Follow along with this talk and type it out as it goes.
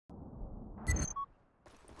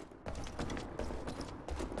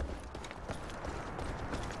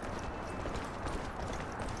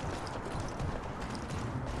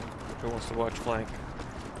wants to watch flank.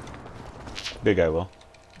 Big guy will.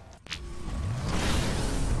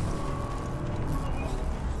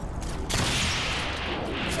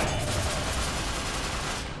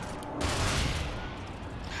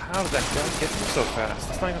 How did that guy get through so fast?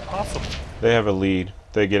 That's not even possible. They have a lead.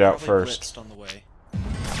 They get out Probably first. blitzed on the way.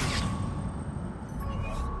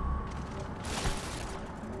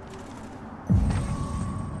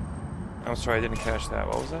 I'm sorry, I didn't catch that.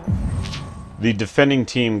 What was that? The defending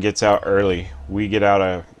team gets out early. We get out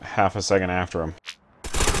a half a second after them.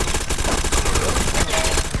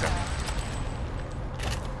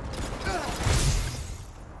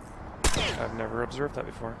 I've never observed that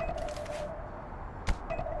before.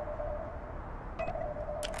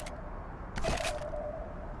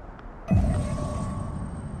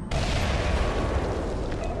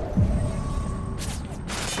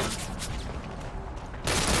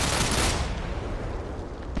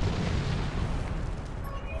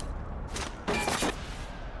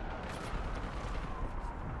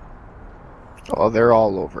 Oh, they're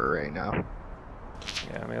all over right now.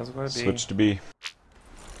 Yeah, I mean, I was going to be. Switch to B.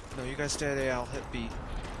 No, you guys stay at A, I'll hit B.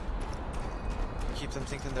 Keep them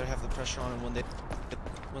thinking they have the pressure on, and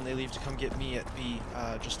when they leave to come get me at B,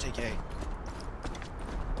 just take A.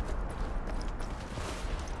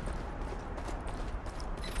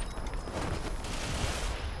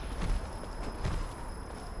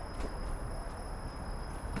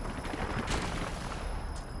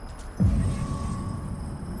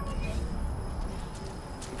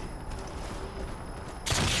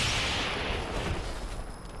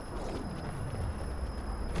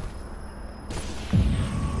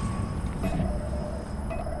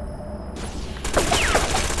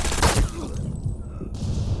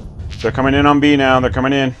 They're coming in on B now. They're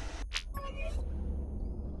coming in.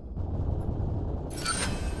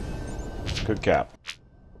 Good cap.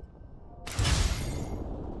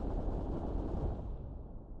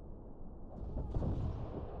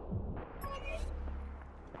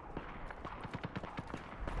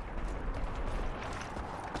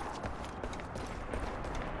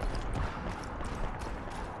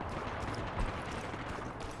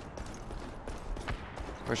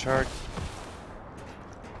 Push hard.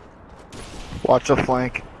 Watch the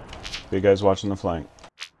flank. Big guy's watching the flank.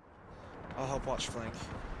 I'll help watch flank.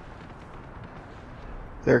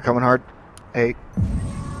 They're coming hard. 8.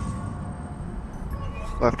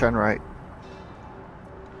 Left and right.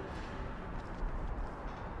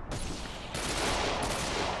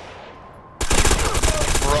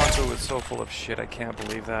 Morocco is so full of shit, I can't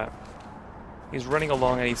believe that. He's running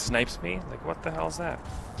along and he snipes me? Like, what the hell is that?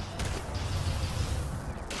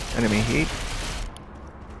 Enemy heat.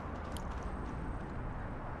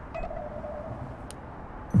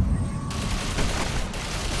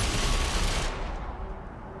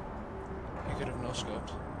 You could have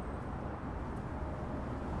no-scoped.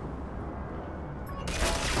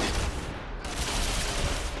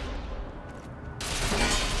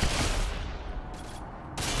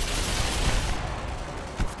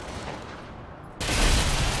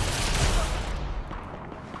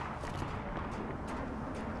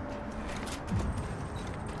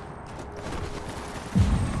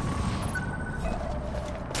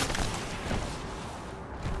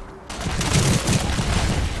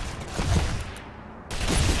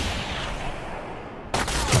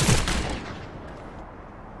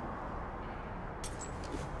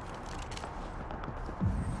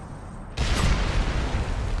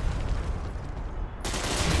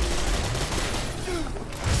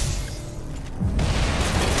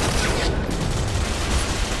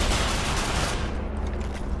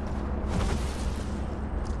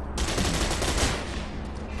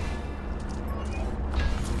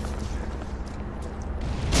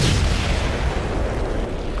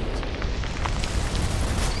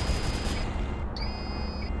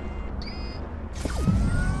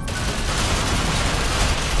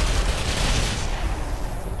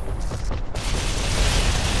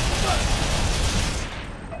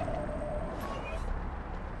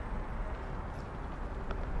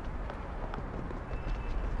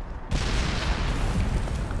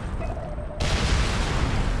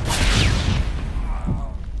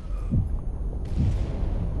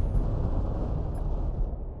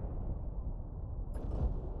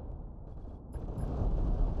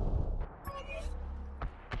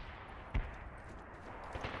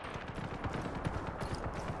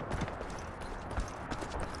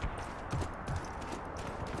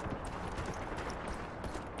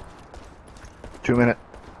 Two-minute.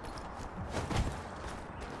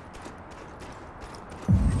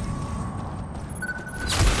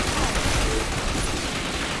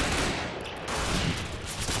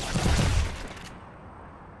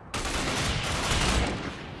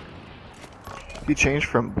 lowbie changed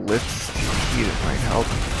from blitz to heat, it might help.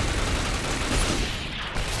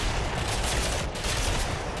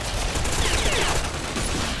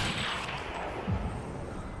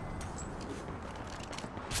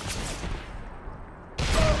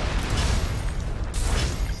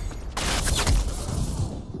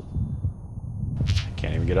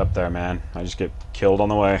 Can't even get up there, man. I just get killed on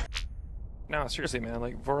the way. No, seriously, man.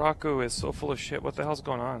 Like, Veraku is so full of shit. What the hell's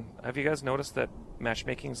going on? Have you guys noticed that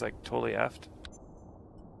matchmaking's like totally effed?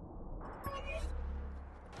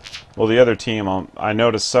 Well, the other team, I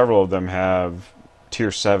noticed several of them have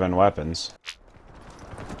tier 7 weapons.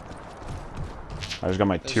 I just got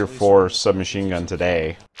my tier 4 submachine gun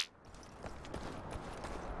today.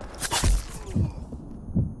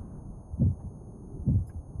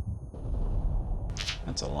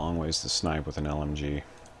 That's a long ways to snipe with an LMG.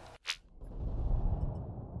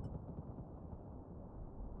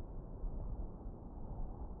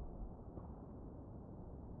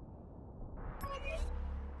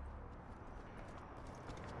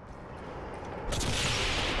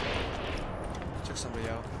 Took somebody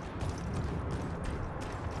out.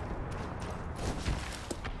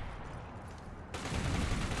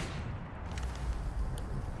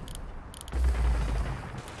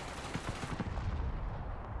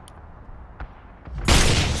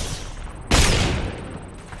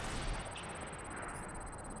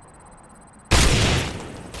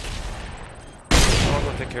 I'll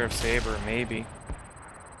go take care of Saber, maybe.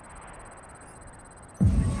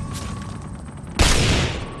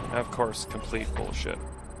 Of course, complete bullshit.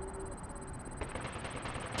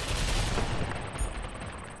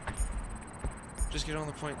 Just get on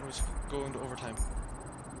the point and let's go into overtime.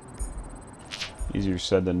 Easier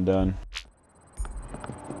said than done. I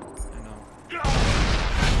know.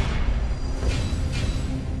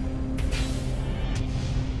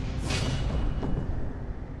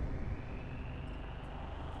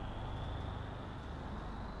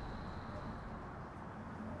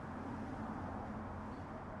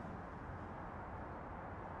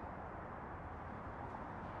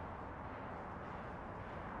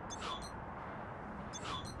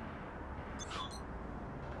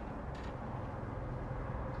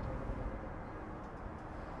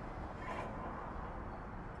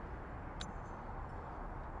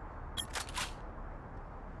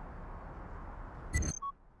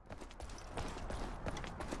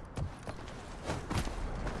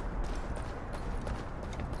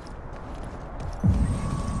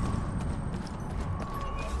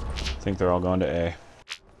 I think they're all going to A.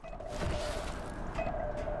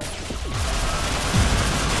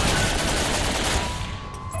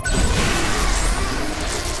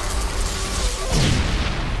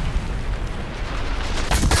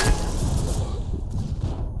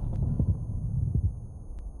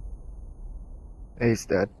 A's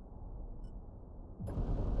dead.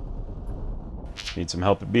 Need some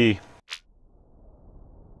help at B.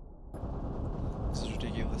 This is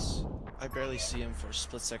ridiculous. I barely see him for a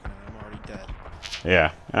split second and I'm already dead.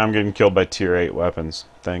 Yeah, I'm getting killed by tier 8 weapons.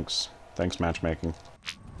 Thanks. Thanks, matchmaking.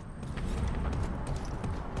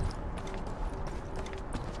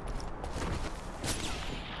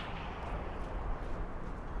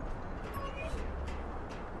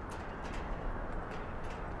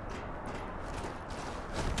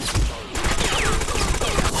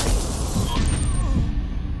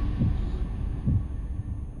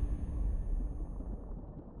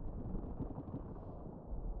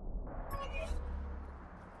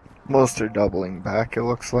 Most are doubling back, it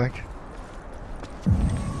looks like.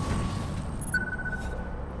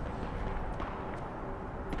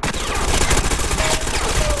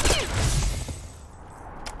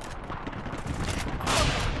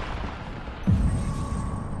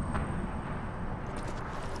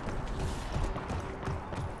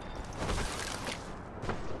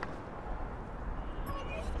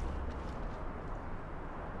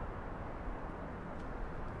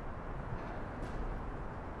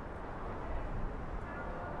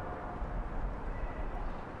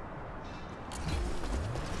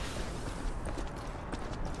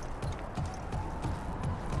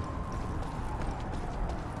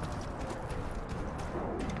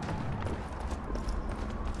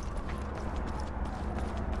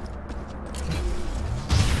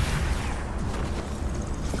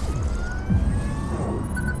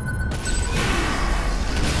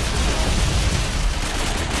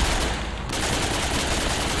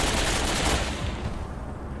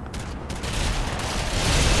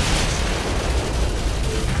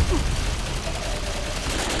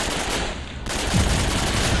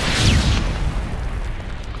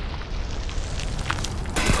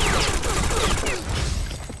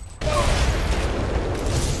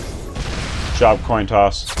 job, coin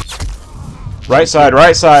toss. Right side,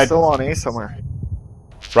 right side. Still on A somewhere.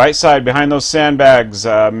 Right side, behind those sandbags,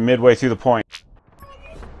 midway through the point.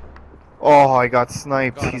 Oh, I got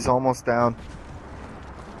sniped. Got him. He's almost down.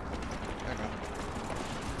 I got him.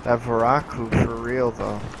 That Varaku for real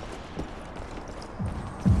though.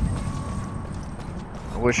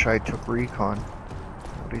 I wish I took Recon.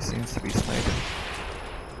 Nobody seems to be sniping.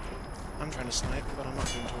 I'm trying to snipe, but I'm not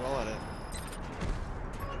doing too well at it.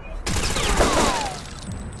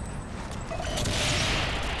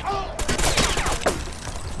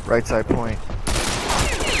 Right side point.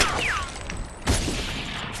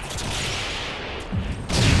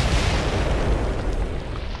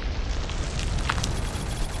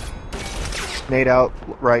 Nade out,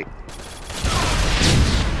 right.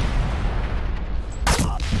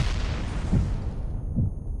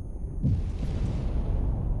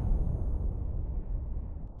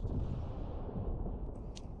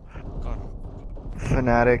 Got him.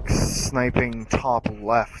 Fanatics sniping top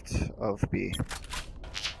left of B.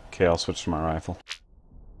 Okay, I'll switch to my rifle.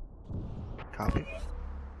 Copy.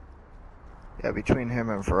 Yeah, between him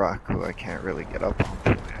and Varaku, I can't really get up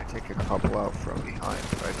onto it. I take a couple out from behind,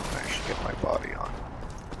 but I don't actually get my body on.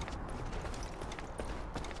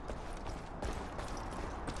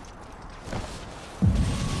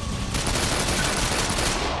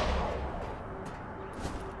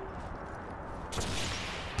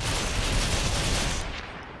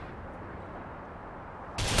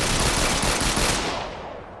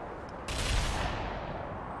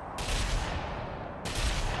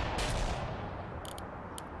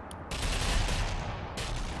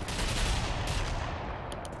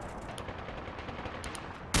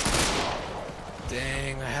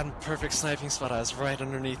 Dang, I had a perfect sniping spot. I was right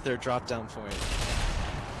underneath their drop down point.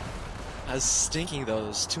 I was stinking though, there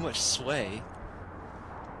was too much sway.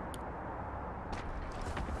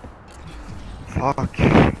 Fuck.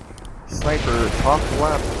 Sniper, top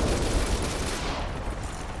left.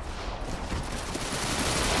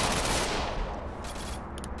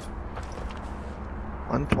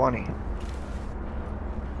 $120.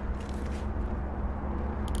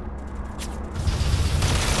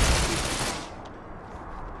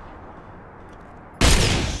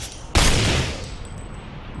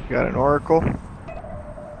 Got an oracle.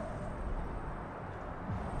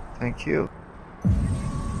 Thank you.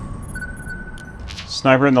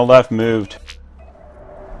 Sniper in the left moved.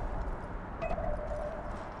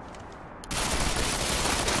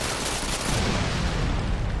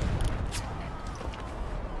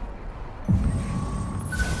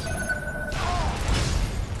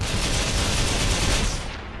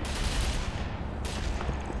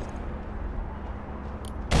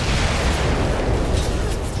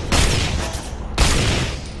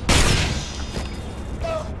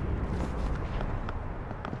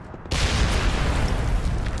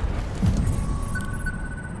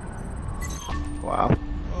 Wow.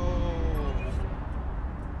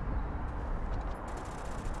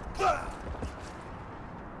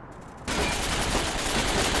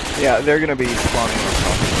 Yeah, they're gonna be spawning on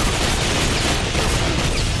top.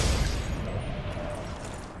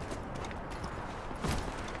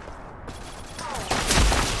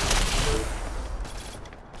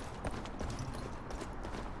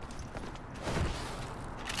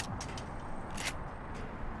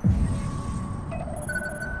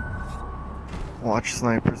 Watch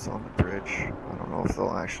snipers on the bridge. I don't know if they'll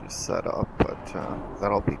actually set up, but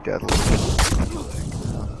that'll be deadly.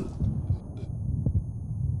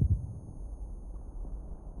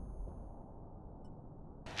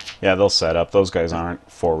 Yeah, they'll set up. Those guys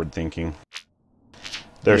aren't forward thinking.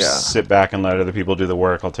 They're Yeah. sit back and let other people do the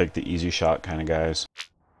work. I'll take the easy shot kind of guys.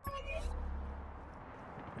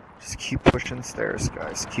 Just keep pushing stairs,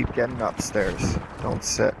 guys. Keep getting upstairs. Don't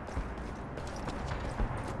sit.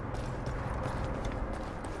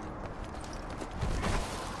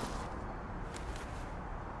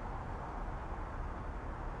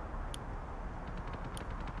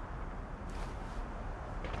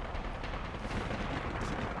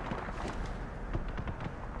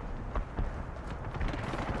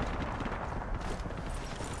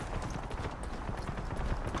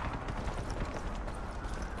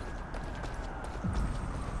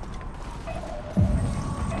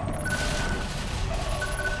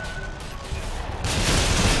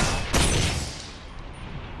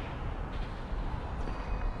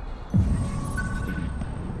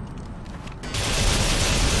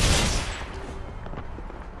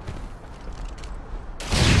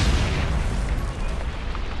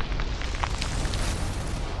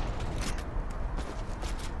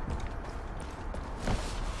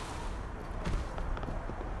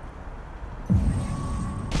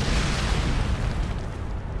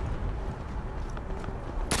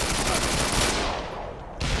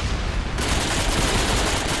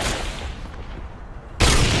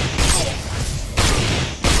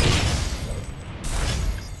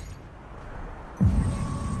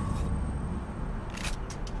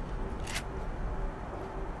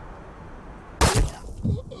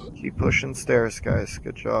 Keep pushing stairs, guys.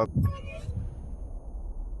 Good job.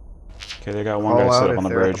 Okay, they got one Call guy set out up if on the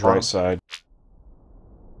they're at the bridge, right bottom. side.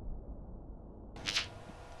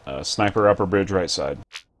 Sniper upper bridge, right side.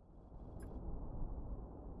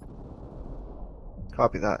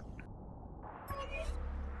 Copy that.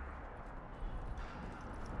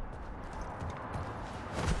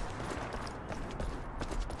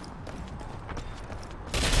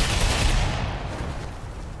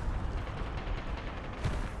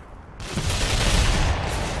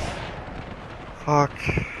 Fuck.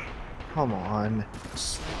 Come on.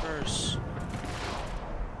 Snipers.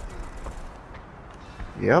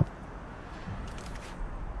 Yep.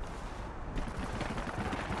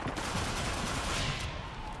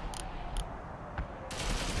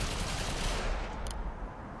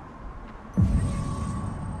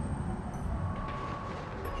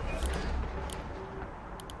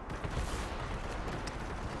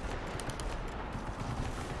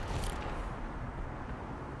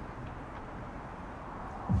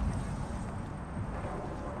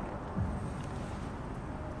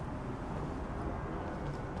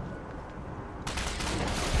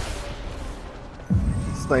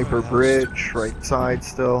 Sniper bridge, right side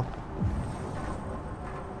still.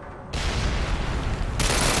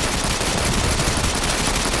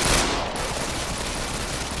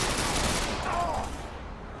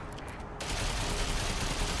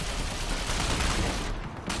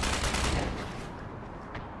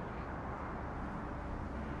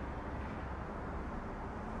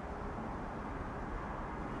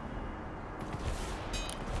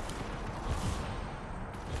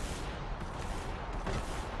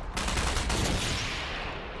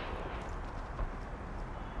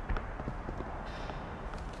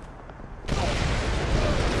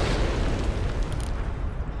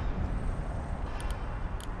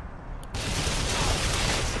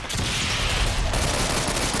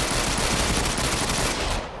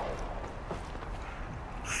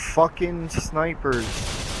 Fucking snipers.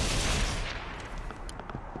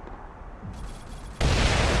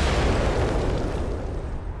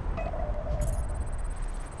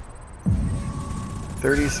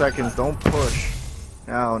 "30 seconds, don't push.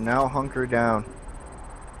 Now hunker down.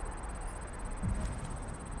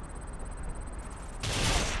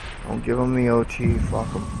 Don't give them the OT,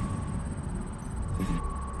 fuck them.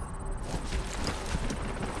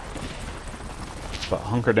 But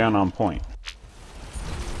hunker down on point.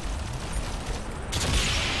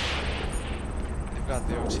 They've got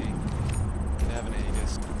the OT. They have an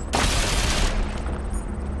Aegis.